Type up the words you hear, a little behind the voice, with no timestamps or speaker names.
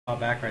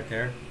Back right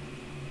there.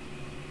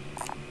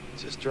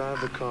 Just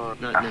drive the car.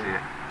 Not I see now.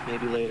 it.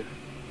 Maybe later.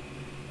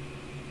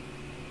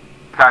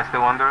 Guy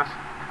still under us?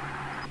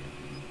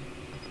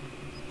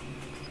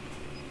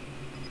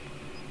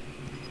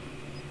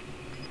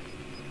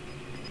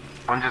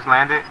 One just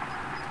landed.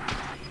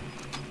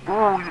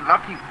 Ooh, you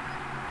lucky.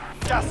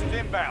 Gas is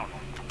inbound.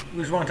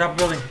 There's one on top of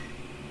the building.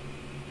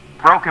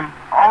 Broke him.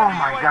 Oh Enemy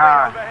my UAV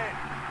god. overhead.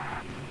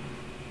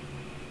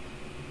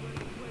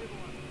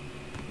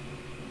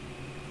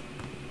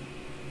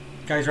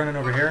 Guy's running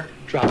over here.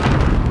 Drop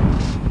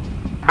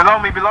it. Below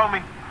me, below me.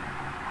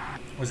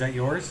 Was that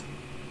yours?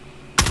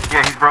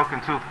 Yeah, he's broken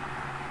too.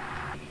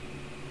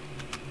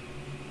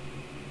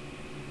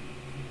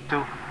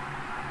 Two.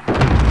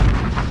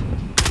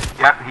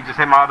 Yep, he just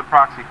hit my other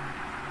proxy.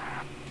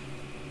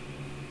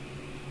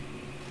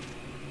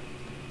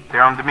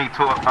 They're under me,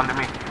 two up under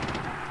me.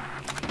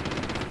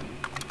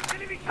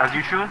 As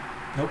you shooting?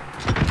 Nope.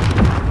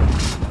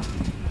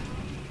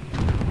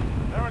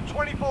 There are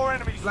 24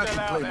 enemies still Flashing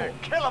out there.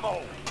 Claymore. Kill them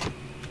all.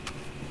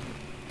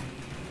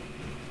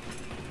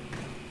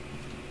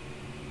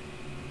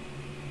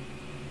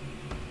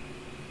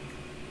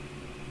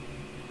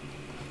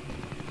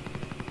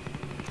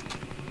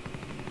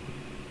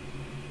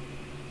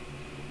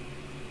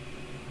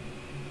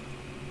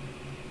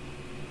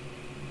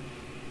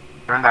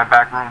 They're in that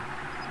back room.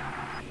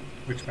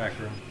 Which back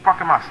room? Fuck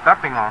am I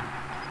stepping on?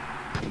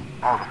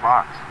 Oh, the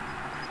box.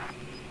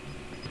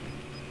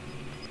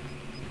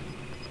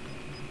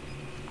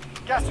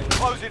 Gas is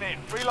closing in.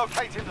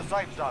 Relocating the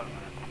safe zone.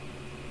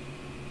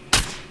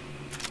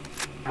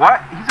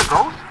 What? He's a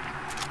ghost?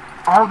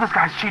 Oh, this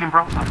guy's cheating,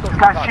 bro. This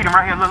guy's cheating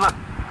right here. Look, look.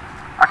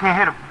 I can't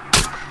hit him.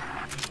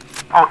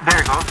 Oh, there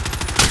he goes.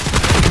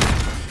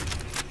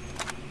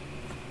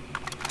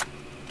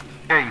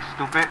 Yeah, you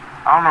stupid.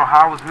 I don't know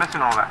how I was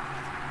missing all that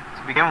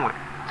to begin with.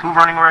 Two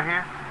running right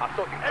here.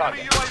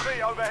 Enemy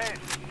UAV overhead.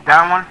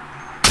 Down one.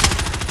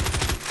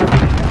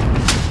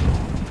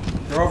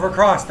 They're over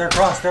across. They're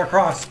across. They're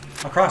across.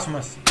 Across from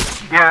us.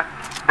 Yeah,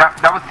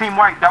 that was Team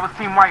White. That was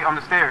Team White on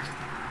the stairs.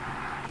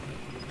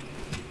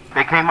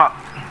 They came up.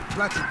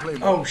 Flashing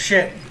Claymore. Oh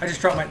shit. I just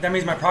dropped my... That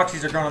means my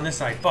proxies are gone on this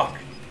side. Fuck.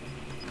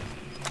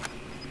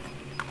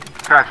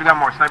 Guys, we got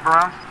more sniper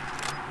rounds.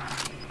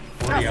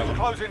 40 of Gas is them.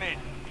 closing in.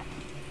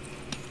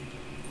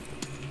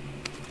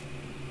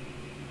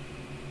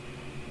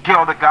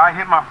 Yo, the guy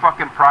hit my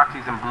fucking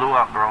proxies and blew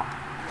up, bro.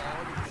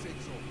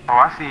 Oh,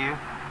 I see you.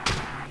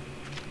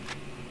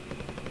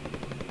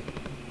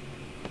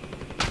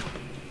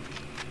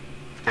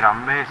 Did I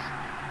miss?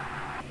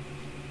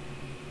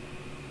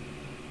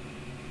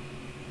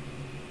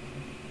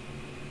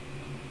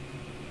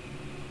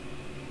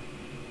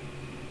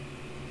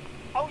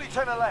 Only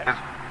 10 are left.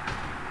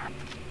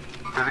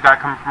 There's a guy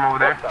coming from over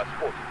there.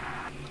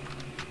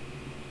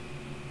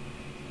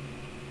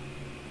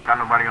 Got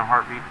nobody on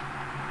heartbeat.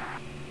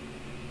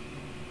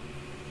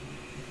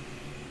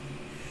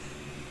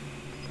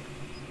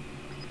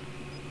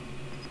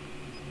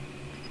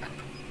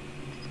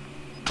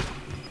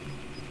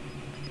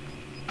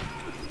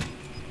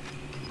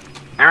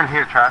 They're in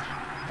here, trash.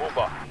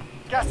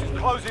 Gas is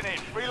closing in.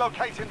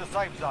 Relocating the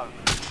safe zone.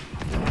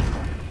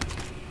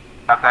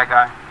 Got that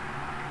guy.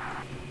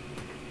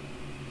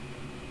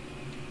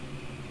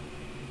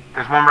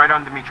 There's one right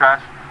under me,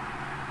 trash.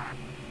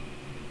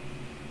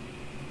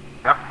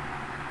 Yep.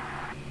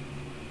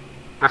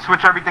 Let's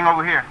switch everything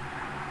over here.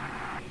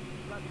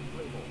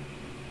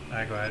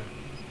 Alright, go ahead.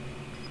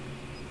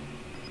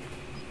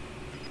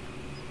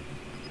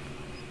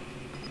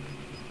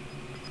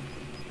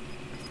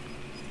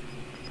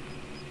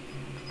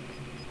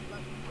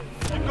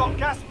 You've got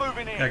gas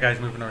moving in. That guy's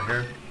moving over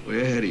here.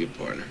 Way ahead of you,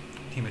 partner.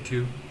 Team of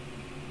 2.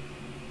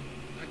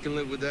 I can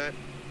live with that.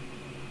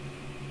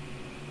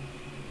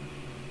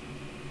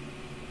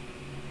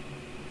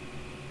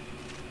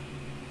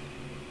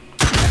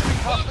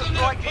 Cluster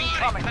strike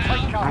incoming.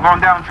 Take cover. I'm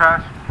going down,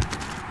 trash.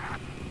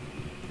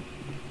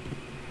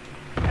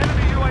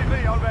 Enemy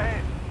UAV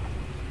overhead.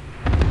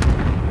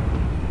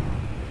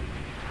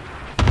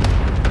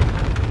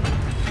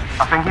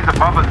 I think he's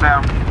above us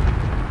now.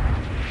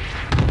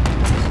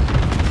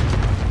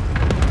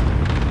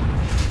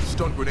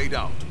 Stun grenade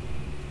out.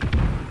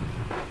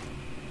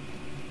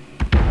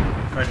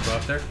 Try to go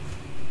up there.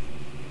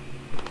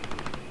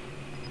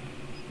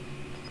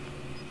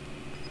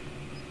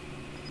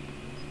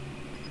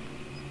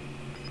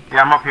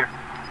 Yeah, I'm up here.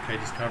 Okay,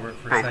 just cover it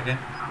for Hey. a second.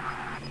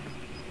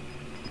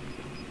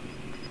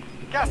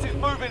 Gas is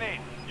moving in.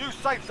 New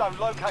safe zone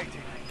located.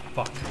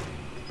 Fuck.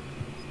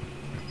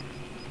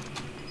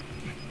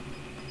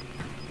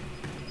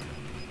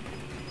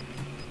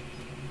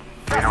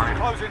 Gas is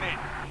closing in.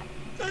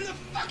 Turn the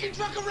fucking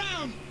truck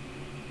around!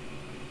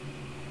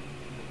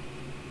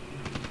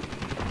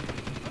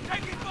 I'm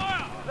taking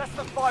fire. Less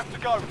than 5 to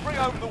go. Bring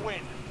home the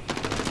win.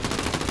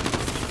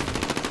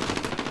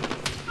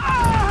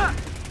 Ah!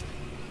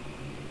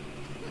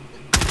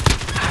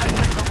 They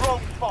took the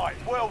wrong fight.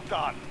 Well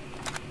done.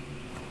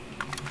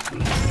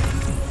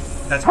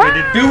 That's way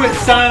to do it,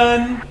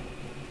 son!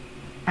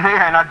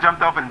 Yeah, and I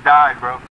jumped off and died, bro.